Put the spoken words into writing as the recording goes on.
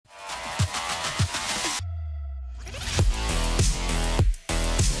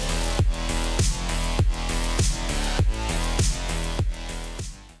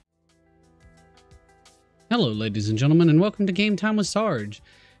Hello, ladies and gentlemen, and welcome to Game Time with Sarge.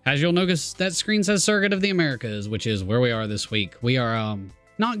 As you'll notice, that screen says Circuit of the Americas, which is where we are this week. We are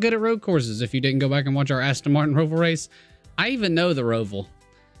not good at road courses. If you didn't go back and watch our Aston Martin Roval race, I even know the Roval,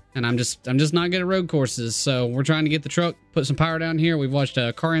 and I'm just not good at road courses. So we're trying to get the truck, put some power down here. We've watched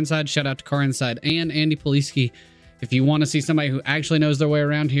Car Inside. Shout out to Car Inside and Andy Poliski. If you want to see somebody who actually knows their way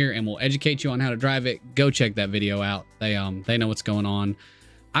around here and will educate you on how to drive it, go check that video out. They know what's going on.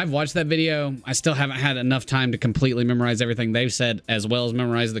 I've watched that video. I still haven't had enough time to completely memorize everything they've said, as well as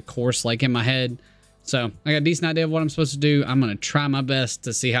memorize the course like in my head. So I got a decent idea of what I'm supposed to do. I'm going to try my best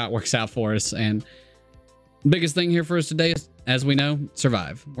to see how it works out for us. And the biggest thing here for us today is, as we know,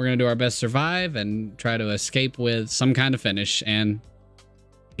 survive. We're going to do our best to survive and try to escape with some kind of finish and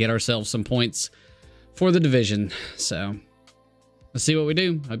get ourselves some points for the division. So let's see what we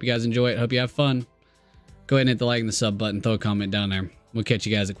do. Hope you guys enjoy it. Hope you have fun. Go ahead and hit the like and the sub button. Throw a comment down there. We'll catch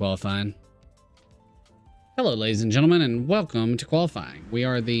you guys at qualifying. Hello, ladies and gentlemen, and welcome to qualifying. We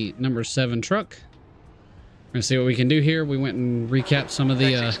are the number 7 truck. We're going to see what we can do here. We went and recapped some of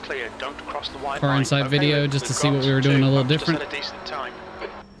the Car Inside video just to see what we were doing a little different.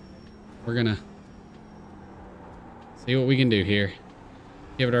 We're going to see what we can do here.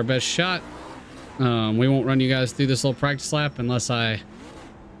 Give it our best shot. We won't run you guys through this little practice lap unless I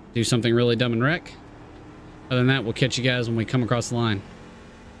do something really dumb and wreck. Other than that, we'll catch you guys when we come across the line.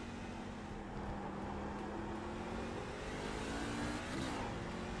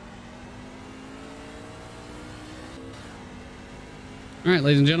 All right,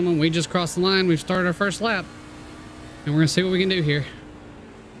 ladies and gentlemen, we just crossed the line. We've started our first lap, and we're going to see what we can do here.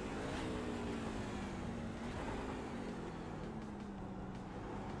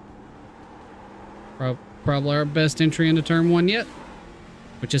 Probably our best entry into turn 1 yet,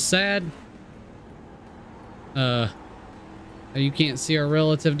 which is sad. You can't see our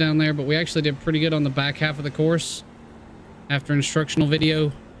relative down there, but we actually did pretty good on the back half of the course after instructional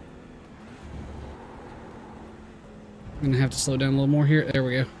video. I'm gonna have to slow down a little more here. There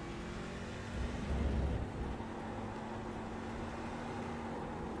we go.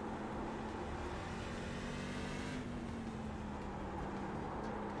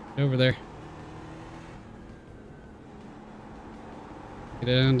 Over there. Get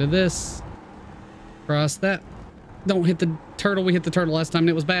down to this. Cross that. Don't hit the turtle. We hit the turtle last time and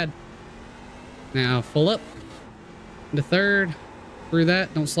it was bad. Now full up into third. Through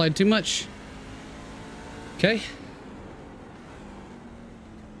that. Don't slide too much. Okay.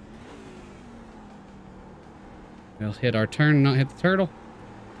 We'll hit our turn and not hit the turtle.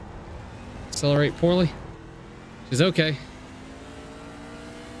 Accelerate poorly. Which is okay.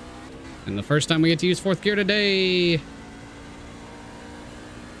 And the first time we get to use 4th gear today.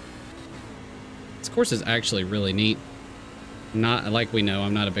 This course is actually really neat. Not like we know,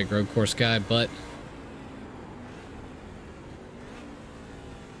 I'm not a big road course guy, but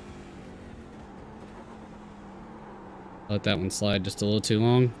let that one slide just a little too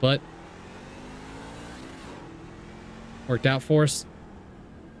long, but worked out for us.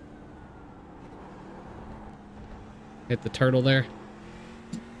 Hit the turtle there.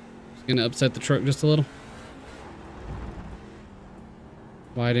 Just gonna upset the truck just a little.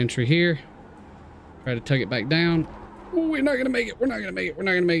 Wide entry here. Try to tug it back down. Ooh, we're not gonna make it. We're not gonna make it. We're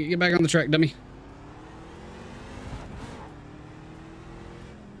not gonna make it. Get back on the track, dummy.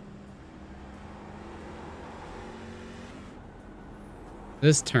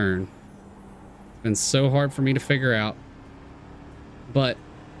 This turn has been so hard for me to figure out, but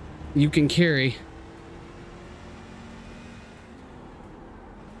you can carry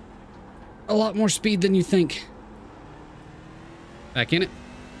a lot more speed than you think. Back in it.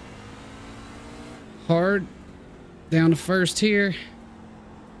 Hard. Down to first here.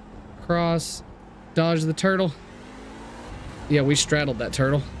 Cross. Dodge the turtle. Yeah, we straddled that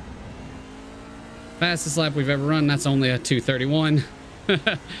turtle. Fastest lap we've ever run. That's only a 2:31.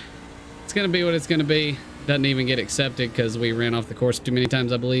 It's going to be what it's going to be. Doesn't even get accepted because we ran off the course too many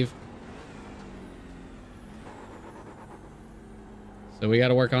times, I believe. So we got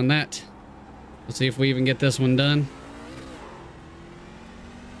to work on that. We'll see if we even get this one done.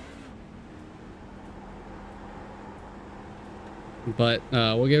 But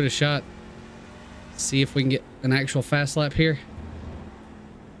we'll give it a shot. See if we can get an actual fast lap here.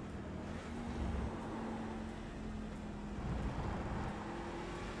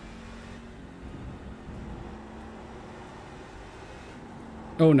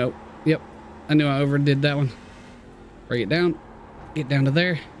 Oh no. Yep. I knew I overdid that one. Bring it down. Get down to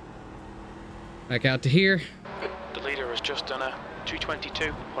there. Back out to here. The leader has just done a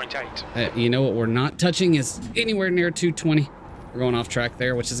 222.8. You know what we're not touching is anywhere near 220. We're going off track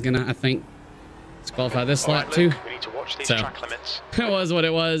there, which is gonna, I think, Disqualify this All lap right, too. Luke, we need to watch these So, track limits. it was what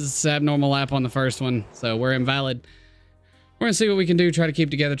it was. Abnormal lap on the first one, so we're invalid. We're gonna see what we can do. Try to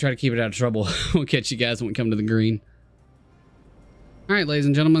keep together. Try to keep it out of trouble. We'll catch you guys when we come to the green. All right, ladies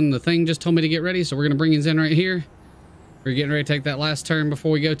and gentlemen, the thing just told me to get ready, so we're gonna bring us in right here. We're getting ready to take that last turn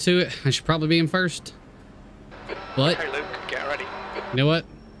before we go to it. I should probably be in first, but Okay, Luke, get ready. you know what?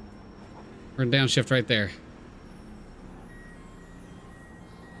 We're gonna downshift right there.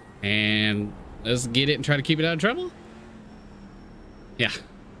 And let's get it and try to keep it out of trouble. Yeah,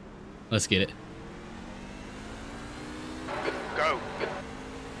 let's get it. Go.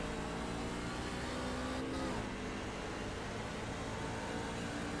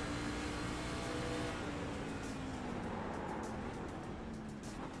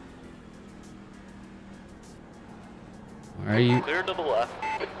 Why are you? Clear to the left.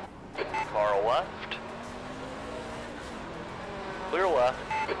 Car left. Clear left.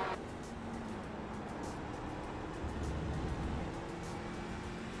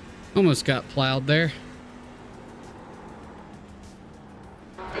 Almost got plowed there.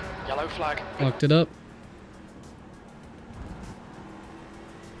 Yellow flag. Locked it up.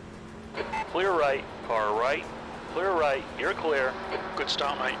 Clear right. Car right. Clear right. You're clear. Good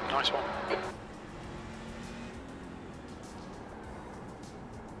start, mate. Nice one.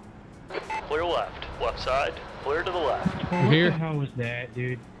 Clear left. Left side. Clear to the left. What Here. the hell was that,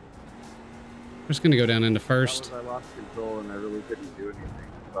 dude? We're just gonna go down into first. I lost control and I really couldn't do anything.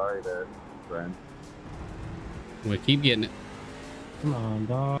 Sorry there, friend. We keep getting it. Come on,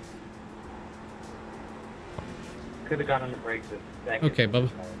 dog. Could have got on the brakes a second. Okay, Bubba.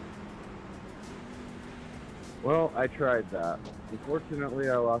 Well, I tried that. Unfortunately,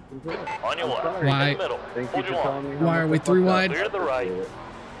 I lost control. On your left. sorry. Why- In the middle. Thank Hold you your for line. telling me. Why how are much we I three fucked up. wide? Clear to the right. Appreciate it.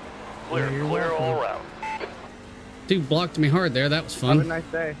 Clear. Yeah, you're Clear all welcome. around. Dude blocked me hard there. That was Have a fun. nice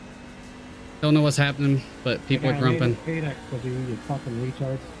day. Don't know what's happening, but people are grumping. Paydex because you fucking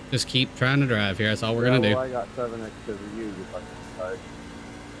retards. Just keep trying to drive here. That's all we're gonna Yeah, do. well, I got 7x because of you, you fucking retard.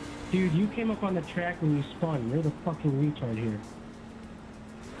 Dude, you came up on the track when you spun. You're the fucking retard here.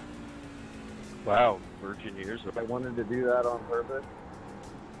 Wow, virgin years. I wanted to do that on purpose.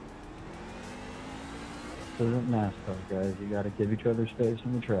 This isn't NASCAR, guys. You gotta give each other space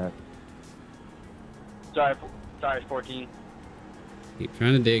on the track. Sorry, it's 14. Keep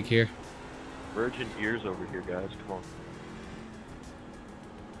trying to dig here. Virgin ears over here, guys. Come on.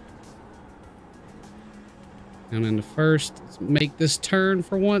 Down into first. Let's make this turn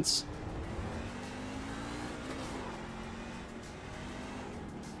for once.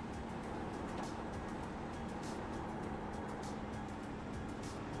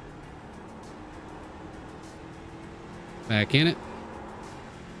 Back in it.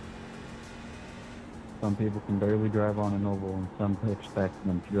 Some people can barely drive on an oval, and some expect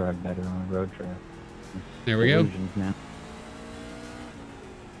them to drive better on a road track. It's There we go. illusions, man.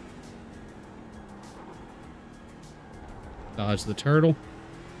 Dodge the turtle.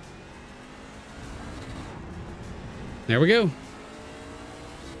 There we go.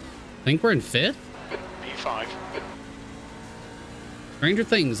 Think we're in fifth? P5. Stranger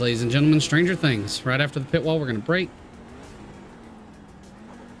things, ladies and gentlemen. Stranger things. Right after the pit wall, we're going to brake.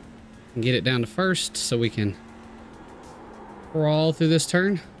 And get it down to first so we can crawl through this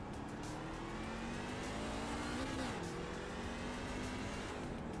turn.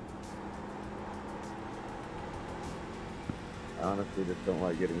 I honestly just don't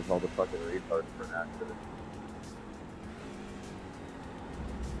like getting called a fucking retard for an accident.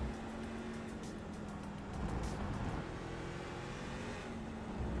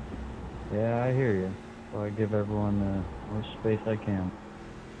 Yeah, I hear you. So I give everyone the most space I can.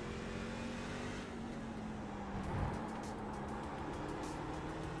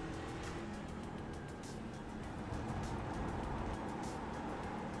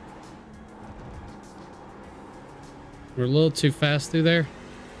 We're a little too fast through there.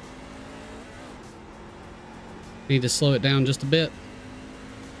 Need to slow it down just a bit.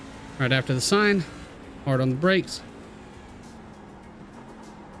 Right after the sign. Hard on the brakes.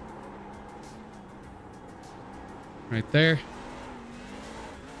 Right there.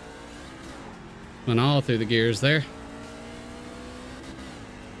 Went all through the gears there.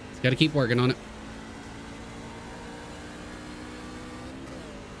 Just got to keep working on it.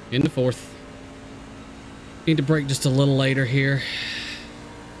 Into fourth. Need to brake just a little later here.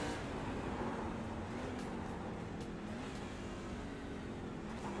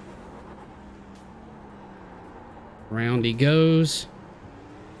 Round he goes.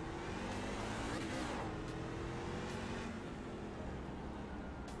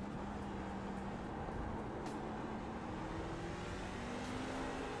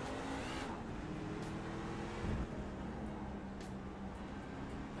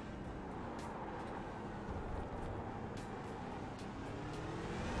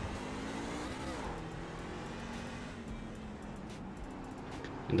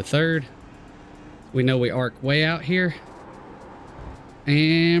 into third. We know we arc way out here.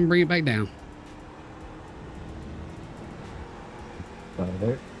 And bring it back down.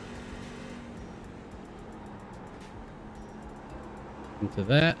 There. Into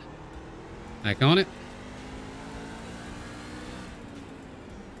that. Back on it.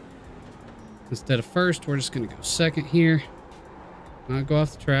 Instead of first, we're just going to go second here. Not go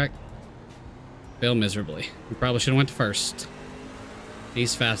off the track. Fail miserably. We probably should have went to first.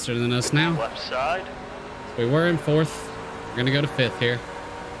 He's faster than us now. Left side. We were in fourth. We're going to go to fifth here.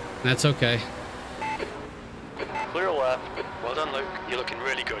 That's okay. Clear left. Well done, Luke. You're looking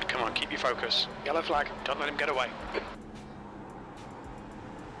really good. Come on, keep your focus. Yellow flag. Don't let him get away.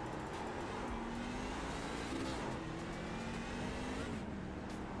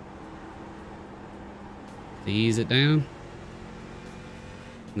 Ease it down.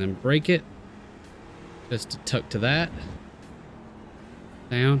 And then break it. Just to tuck to that.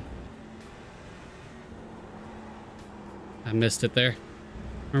 Down. I missed it there.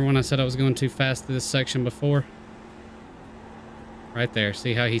 Remember when I said I was going too fast through this section before? Right there.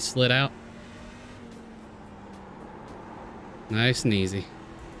 See how he slid out? Nice and easy.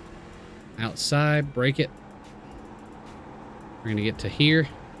 Outside, break it. We're going to get to here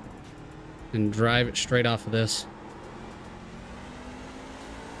and drive it straight off of this.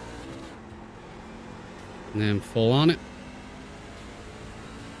 And then full on it.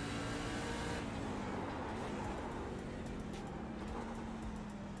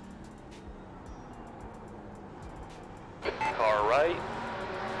 Car right.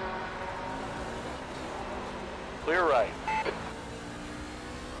 Clear right.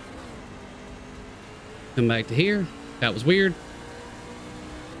 Come back to here. That was weird.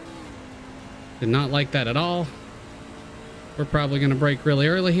 Did not like that at all. We're probably going to brake really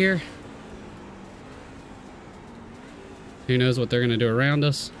early here. Who knows what they're going to do around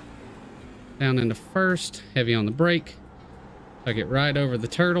us. Down into first. Heavy on the brake. I get right over the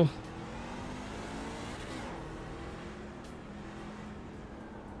turtle.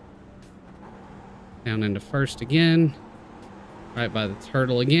 Down into first again. Right by the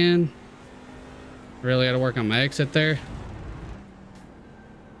turtle again. Really got to work on my exit there.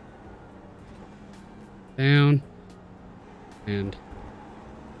 Down. And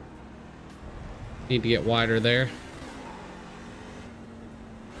need to get wider there.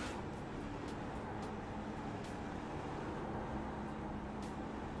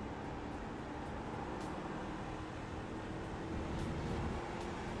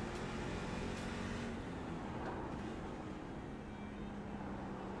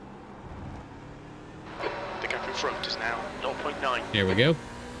 The gap in front is now 0.9. Here we go.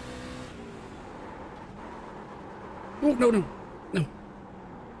 Oh, no, no, no.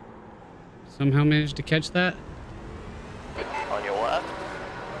 Somehow managed to catch that. On your left.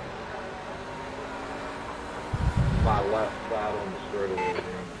 My left side on the straightaway.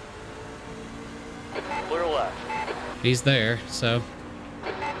 Clear left. He's there, so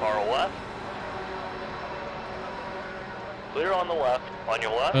Car left. Clear on the left. On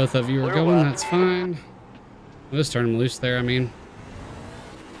your left. both of you are Clear going. left. That's fine. We'll just turn him loose there. I mean,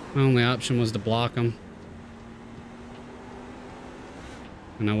 my only option was to block him.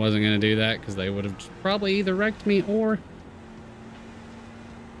 And I wasn't going to do that because they would have probably either wrecked me or...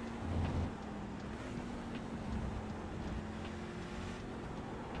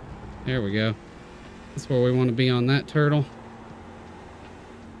 There we go. That's where we want to be on that turtle.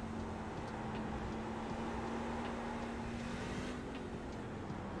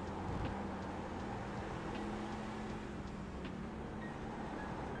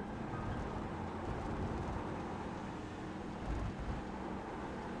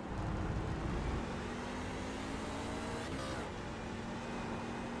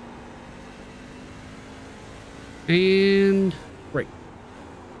 And break.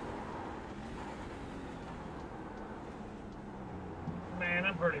 Man,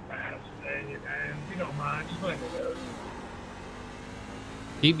 I'm pretty fast today, and if you don't mind, just let me go.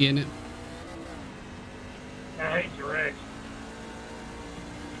 Keep getting it. I hate your ex.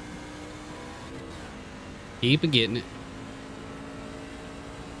 Keep getting it.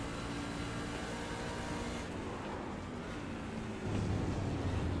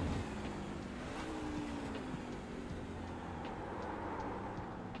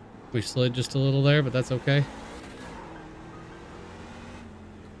 We slid just a little there, but that's okay.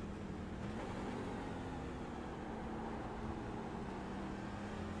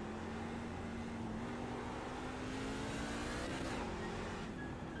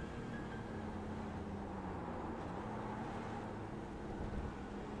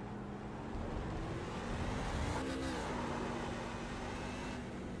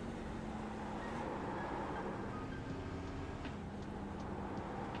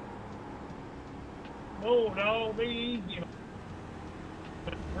 Whoa, dog, be easy.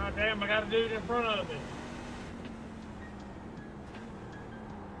 God damn, I gotta do it in front of it.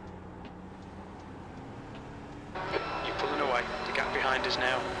 You're pulling away. The gap behind us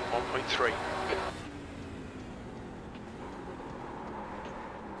now, 1.3.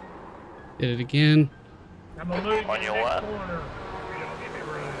 Did it again. I'm gonna move On in your that left. corner. You don't get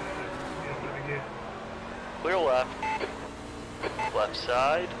me running. You don't let me get. Clear left. Left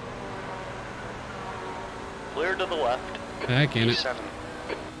side. Clear to the left. Back in it. 7.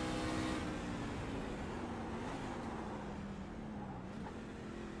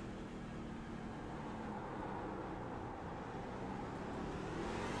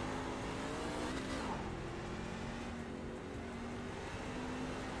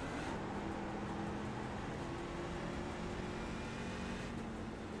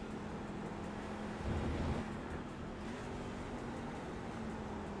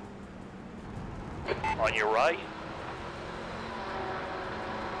 On your right.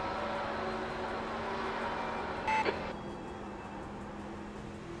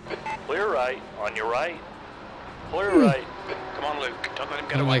 Clear right. On your right. Clear right. Come on, Luke. Don't let him I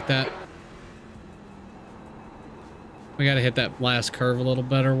get don't away. like that. We got to hit that last curve a little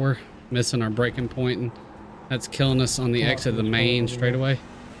better. We're missing our braking point, and that's killing us on the exit of the main straightaway.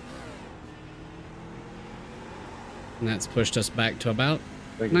 And that's pushed us back to about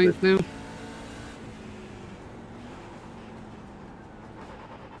Thank you, 9th now.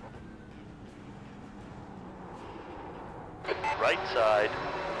 Right side.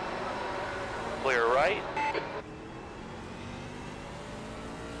 Clear right.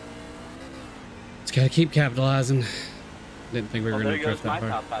 Just got to keep capitalizing. Didn't think we were Well, going there to goes drift my that far.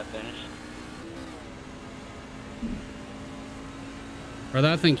 top 5 finish. Brother,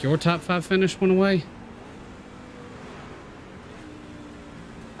 I think your top 5 finish went away.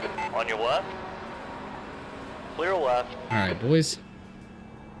 On your left. Clear left. All right, boys.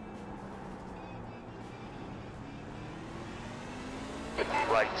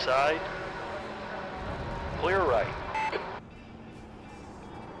 Right side. Clear right.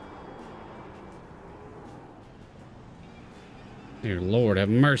 Dear Lord, have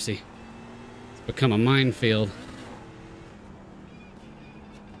mercy. It's become a minefield.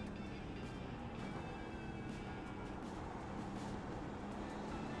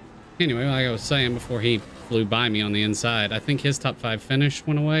 Anyway, like I was saying before he flew by me on the inside, I think his top 5 finish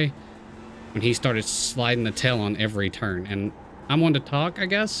went away when he started sliding the tail on every turn. And I'm one to talk, I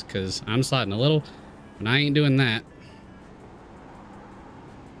guess, because I'm sliding a little, and I ain't doing that.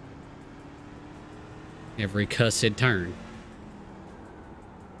 Every cussed turn.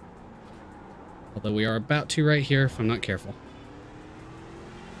 Although we are about to right here if I'm not careful.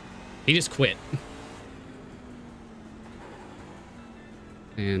 He just quit.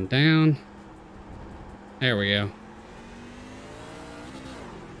 And down. There we go.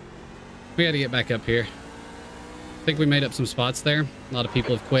 We got to get back up here. I think we made up some spots there. A lot of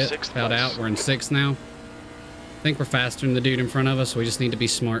people have quit, Sixth fouled place. out. We're in 6th now. I think we're faster than the dude in front of us. We just need to be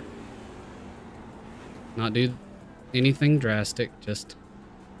smart. Not do anything drastic. Just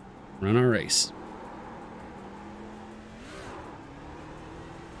run our race.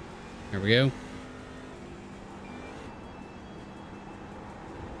 There we go.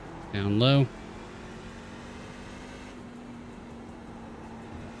 Down low.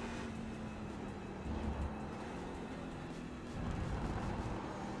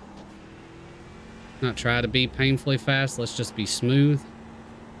 Not try to be painfully fast. Let's just be smooth.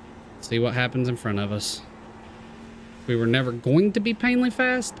 See what happens in front of us. We were never going to be painfully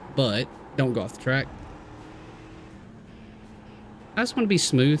fast, but don't go off the track. I just want to be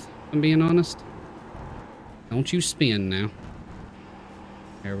smooth, if I'm being honest. Don't you spin now.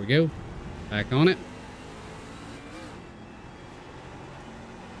 There we go. Back on it.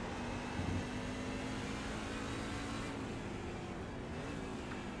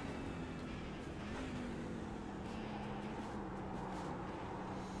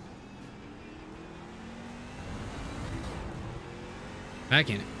 Back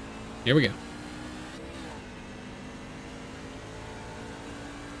in it. Here we go.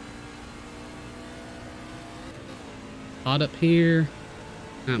 Hot up here.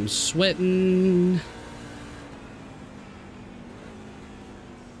 I'm sweating.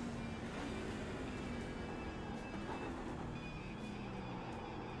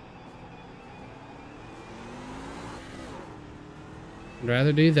 I'd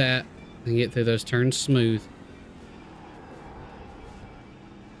rather do that than get through those turns smooth.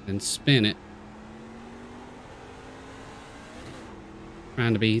 And spin it.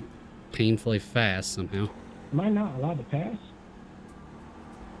 Trying to be painfully fast somehow. Am I not allowed to pass?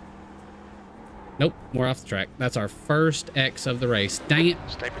 Nope, we're off the track. That's our first X of the race. Dang it.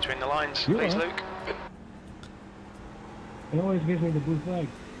 Stay between the lines, You please, are. Luke. It always gives me the blue flag.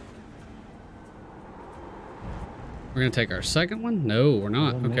 We're going to take our second one? No, we're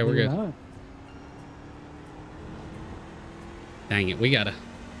not. Well, Okay, we're maybe good. not. Dang it, we got to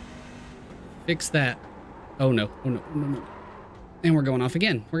fix that. Oh, no. Oh, no. No, no. And we're going off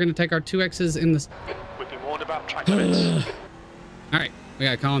again. We're going to take our 2 X's in this. We've been warned about track limits. All right, we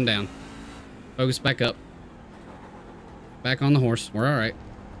got to calm down. Focus back up. Back on the horse. We're all right.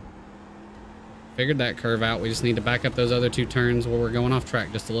 Figured that curve out. We just need to back up those other 2 turns where we're going off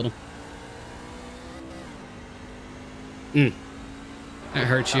track just a little. That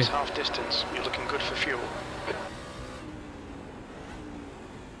hurts you. That's half distance. You're looking good for fuel.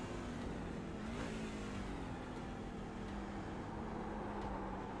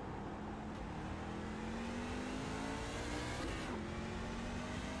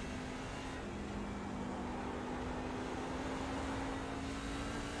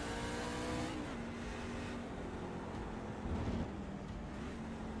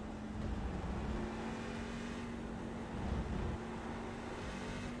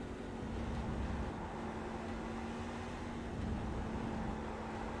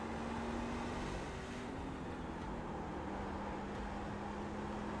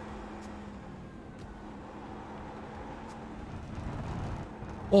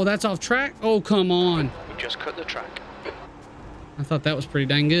 Oh, that's off track? Oh, come on. We just cut the track. I thought that was pretty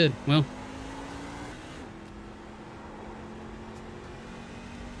dang good. Well,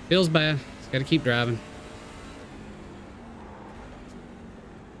 feels bad. Just got to keep driving.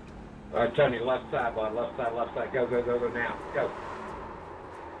 All right, Tony, left side, bud. Left side, left side. Go, go, go, go now. Go.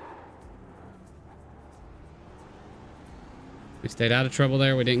 We stayed out of trouble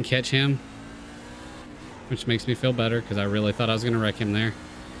there. We didn't catch him, which makes me feel better because I really thought I was going to wreck him there.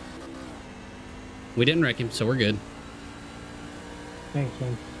 We didn't wreck him, so we're good. Thanks,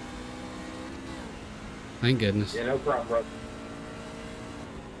 man. Thank goodness. Yeah, no problem, bro.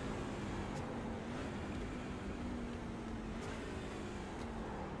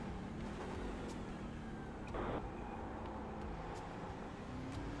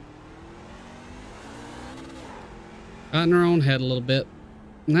 Got in our own head a little bit,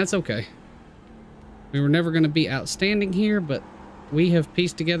 and that's okay. We were never going to be outstanding here, but we have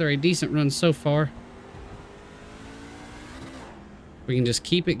pieced together a decent run so far. We can just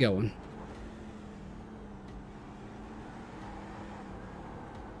keep it going.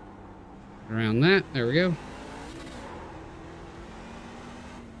 Around that, there we go.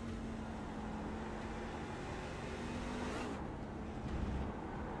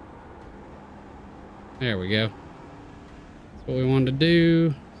 There we go. That's what we wanted to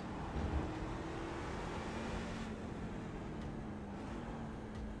do.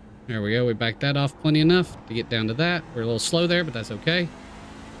 There we go. We backed that off plenty enough to get down to that. We're a little slow there, but that's okay.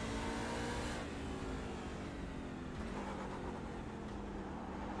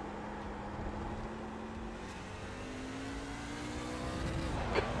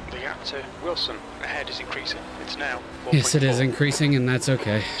 The gap to Wilson ahead is increasing. It's now 4.4. Yes, it is increasing, and that's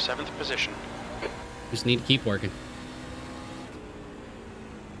okay. 7th position. Just need to keep working.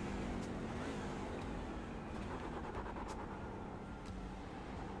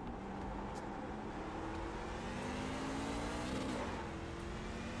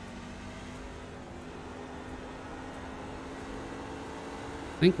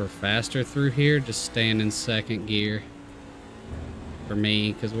 I think we're faster through here, just staying in second gear for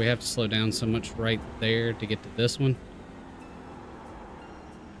me, because we have to slow down so much right there to get to this one.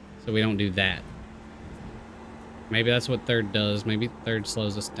 So we don't do that. Maybe that's what third does. Maybe third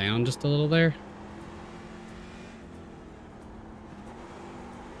slows us down just a little there.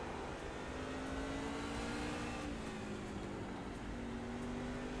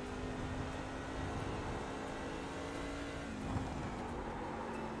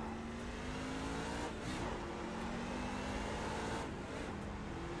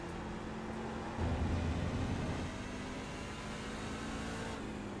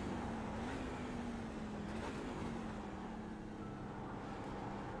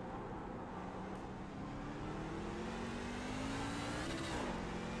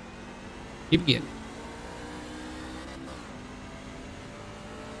 Keep getting.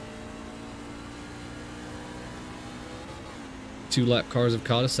 Two lap cars have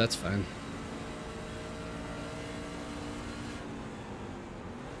caught us, that's fine.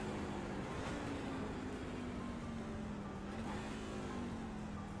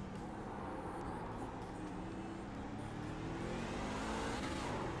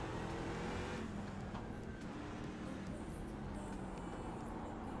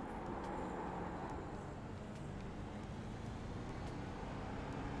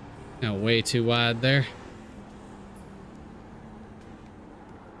 Now way too wide there.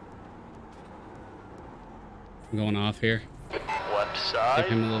 I'm going off here. Left side.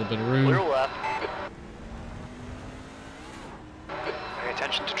 Give him a little bit of room. Clear left. Pay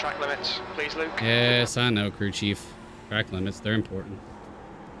attention to track limits, please, Luke. Yes, I know, crew chief. Track limits, they're important.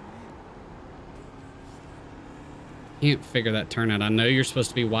 Can't figure that turn out. I know you're supposed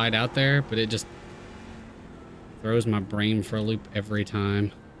to be wide out there, but it just throws my brain for a loop every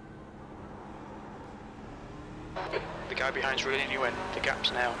time. The guy behind's reeling you in. The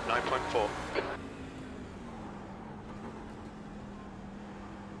gap's now 9.4.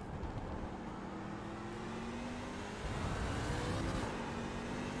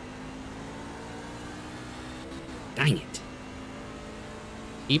 Dang it.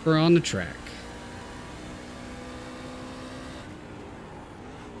 Keep her on the track.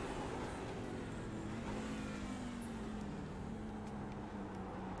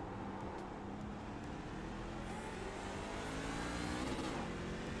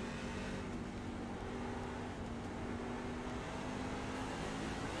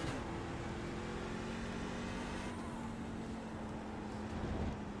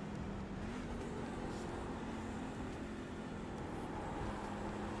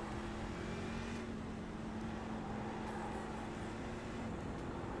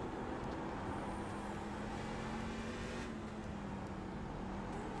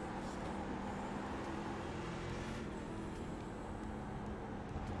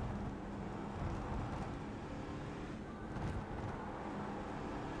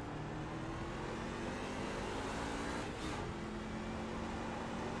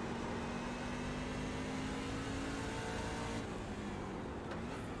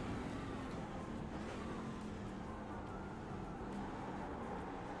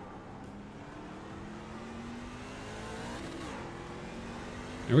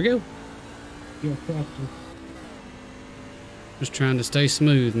 There we go. You're faster. Just trying to stay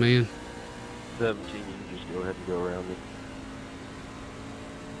smooth, man. 17, you can just go ahead and go around me.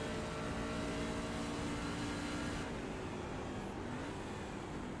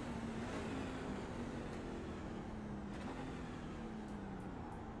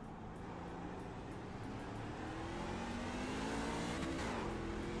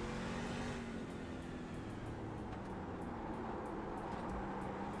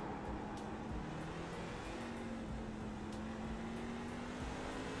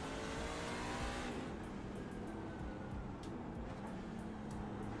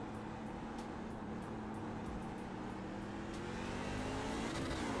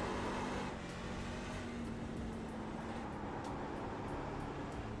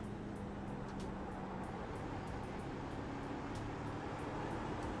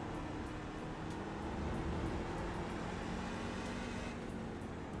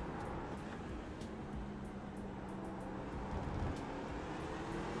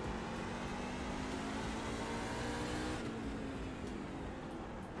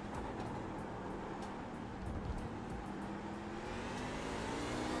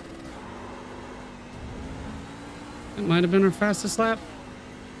 That might have been our fastest lap.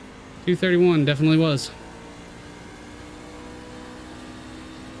 2:31 definitely was.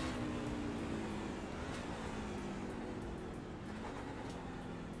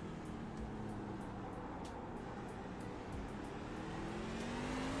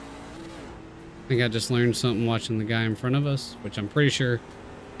 I think I just learned something watching the guy in front of us, which I'm pretty sure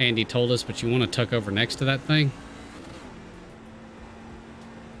Andy told us, but you want to tuck over next to that thing.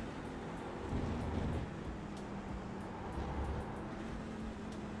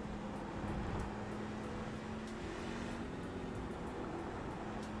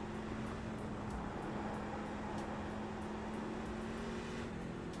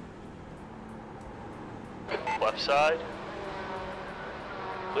 Left side.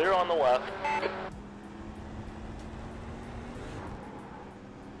 Clear on the left.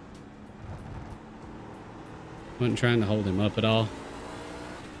 Wasn't trying to hold him up at all.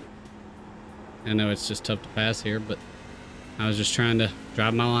 I know it's just tough to pass here, but I was just trying to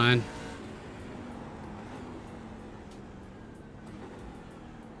drive my line.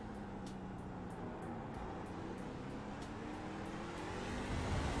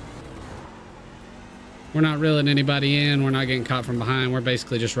 We're not reeling anybody in. We're not getting caught from behind. We're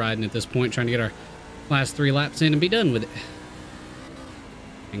basically just riding at this point, trying to get our last 3 laps in and be done with it.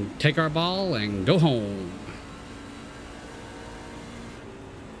 And take our ball and go home.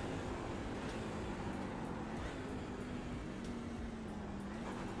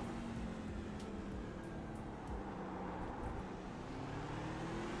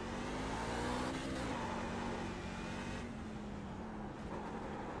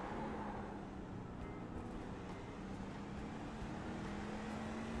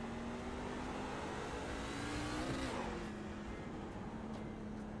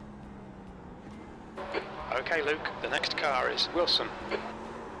 Okay, Luke, the next car is Wilson.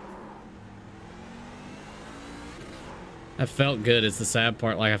 That felt good is the sad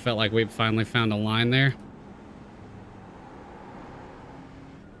part. Like, I felt like we finally found a line there.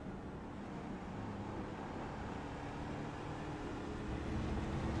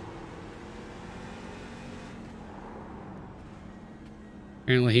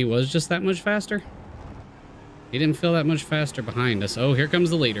 Apparently he was just that much faster. He didn't feel that much faster behind us. Oh, here comes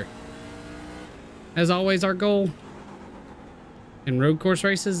the leader. As always, our goal in road course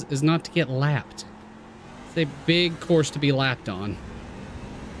races is not to get lapped. It's a big course to be lapped on.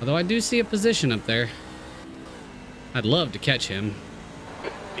 Although I do see a position up there. I'd love to catch him.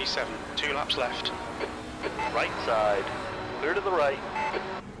 P7, 2 laps left. Right side. Clear to the right.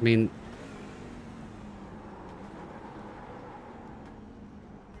 I mean...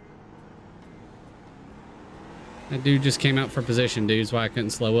 that dude just came out for position, dude. That's why I couldn't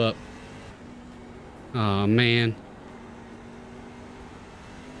slow up. Oh man.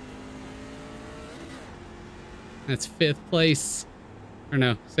 That's 5th place. Or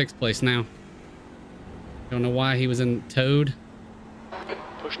no, 6th place now. Don't know why he was in Toad.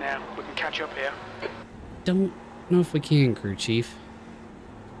 Push now, we can catch up here. Don't know if we can, crew chief.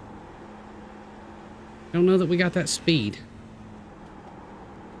 Don't know that we got that speed.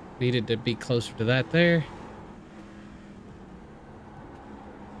 Needed to be closer to that there.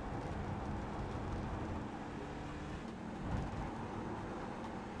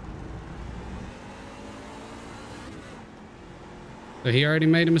 So he already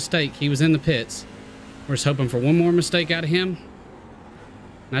made a mistake. He was in the pits. We're just hoping for one more mistake out of him.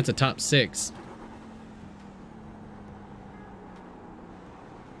 That's a top 6.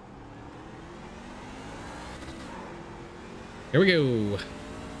 Here we go.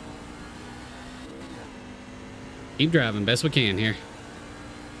 Keep driving best we can here.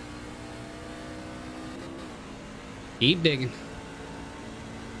 Keep digging.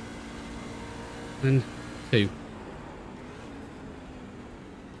 1, 2.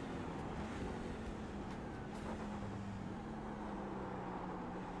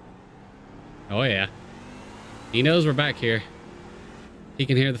 Oh yeah. He knows we're back here. He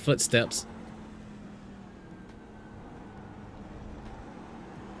can hear the footsteps.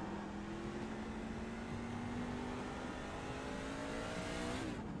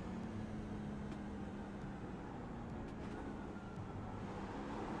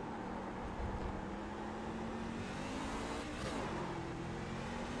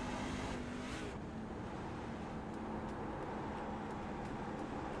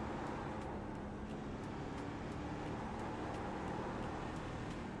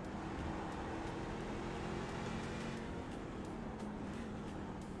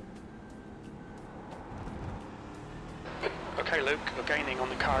 Okay, Luke, you're gaining on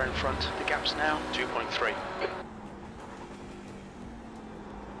the car in front. The gap's now 2.3.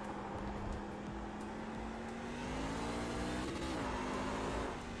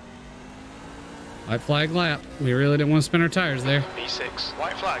 White flag lap. We really didn't want to spin our tires there. P6,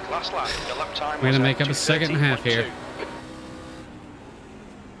 white flag, last lap. Your lap time We're was gonna make up a 2.5 here. 2:13.2.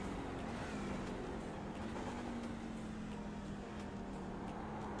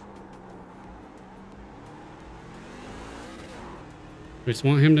 We just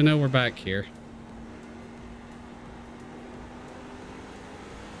want him to know we're back here.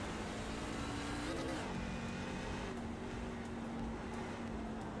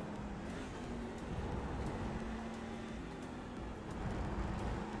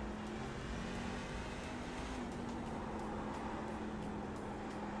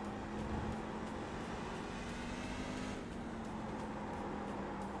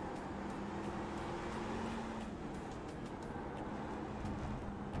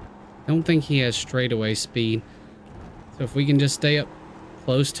 Don't think he has straightaway speed. So if we can just stay up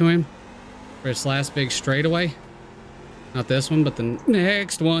close to him for his last big straightaway. Not this one, but the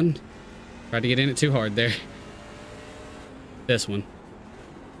next one. Tried to get in it too hard there. This one.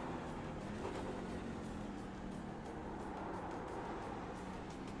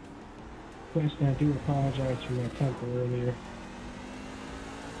 Question, I do apologize for my temper earlier.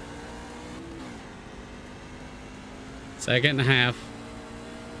 2.5.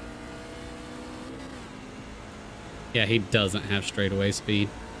 Yeah, he doesn't have straightaway speed.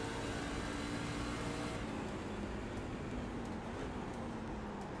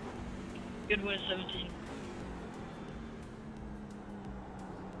 Good win, 17.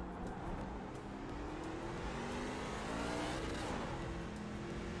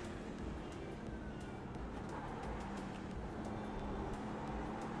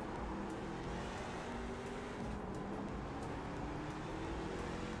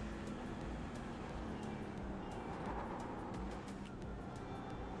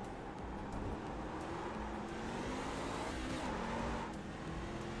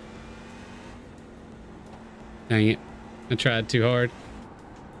 Dang it. I tried too hard.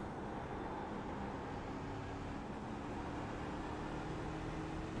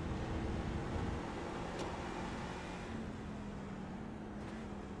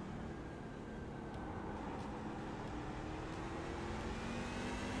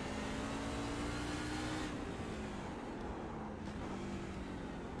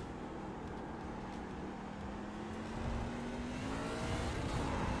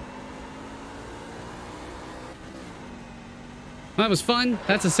 Well, that was fun.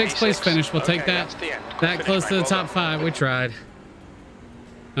 That's a 6th place finish. We'll take that. That close to the top 5. We tried.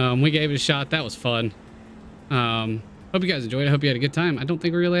 We gave it a shot. That was fun. Hope you guys enjoyed it. Hope you had a good time. I don't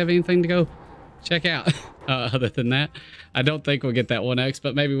think we really have anything to go check out. Other than that, I don't think we'll get that 1X,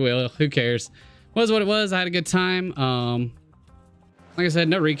 but maybe we'll. Who cares? Was what it was. I had a good time. Like I said,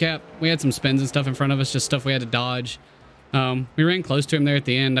 no recap. We had some spins and stuff in front of us, just stuff we had to dodge. We ran close to him there at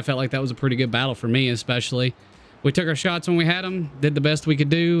the end. I felt like that was a pretty good battle for me, especially. We took our shots when we had them, did the best we could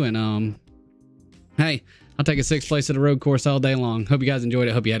do, and hey, I'll take a 6th place at a road course all day long. Hope you guys enjoyed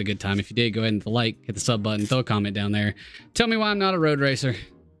it. Hope you had a good time. If you did, go ahead and hit the like, hit the sub button, throw a comment down there. Tell me why I'm not a road racer.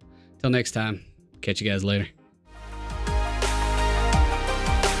 Till next time, catch you guys later.